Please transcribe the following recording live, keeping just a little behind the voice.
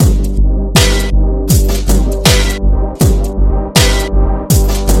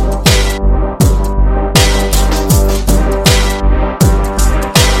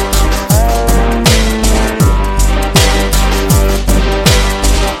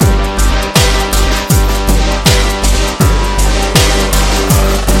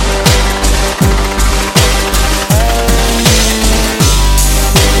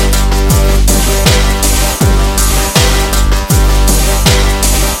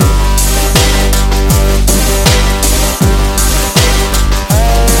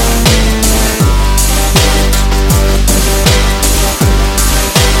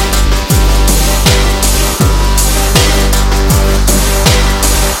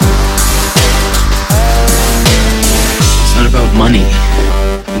money,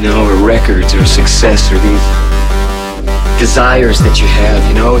 or records or success or these desires that you have,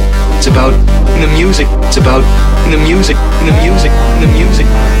 It's about the music, it's about the music, the music, the music.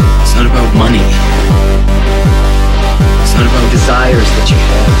 It's not about money. It's not about desires that you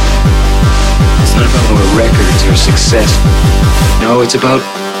have. It's not about records or success. No, it's about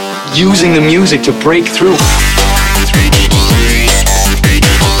using the music to break through.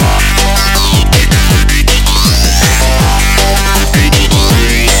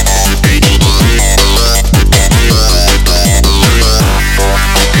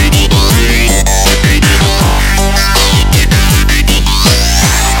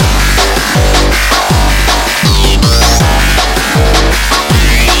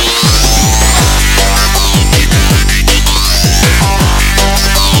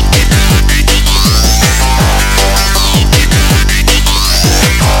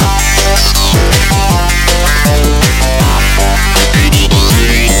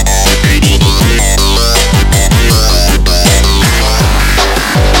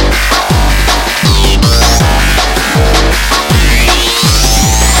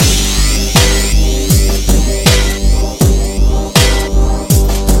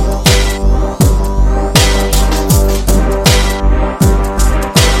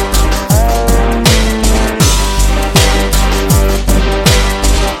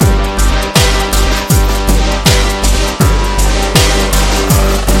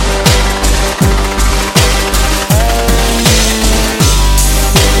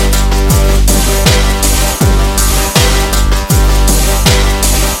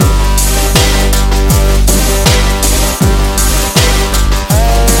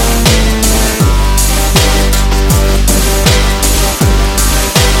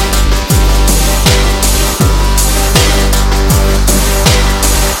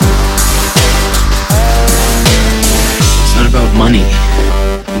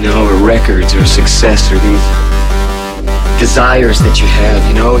 Records or success or these desires that you have,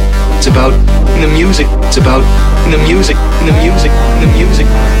 It's about the music, it's about the music, the music, the music.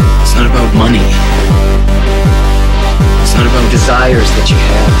 It's not about money. It's not about desires that you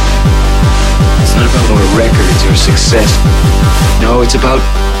have. It's not about records or success. No, it's about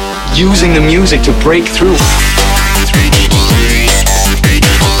using the music to break through.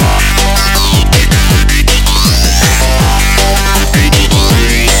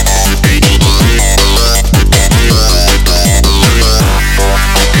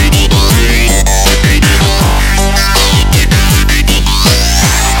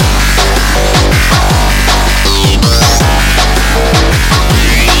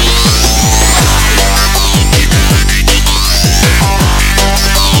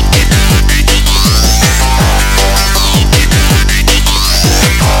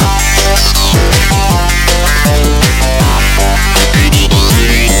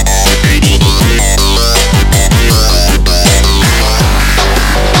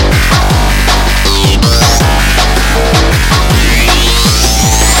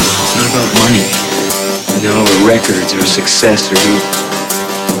 Records or success or these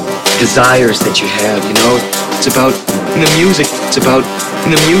desires that you have, It's about the music, it's about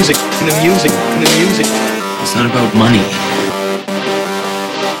the music, the music, the music. It's not about money.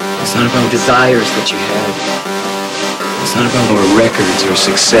 It's not about desires that you have. It's not about records or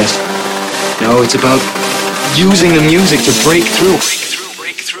success. No, it's about using the music to break through.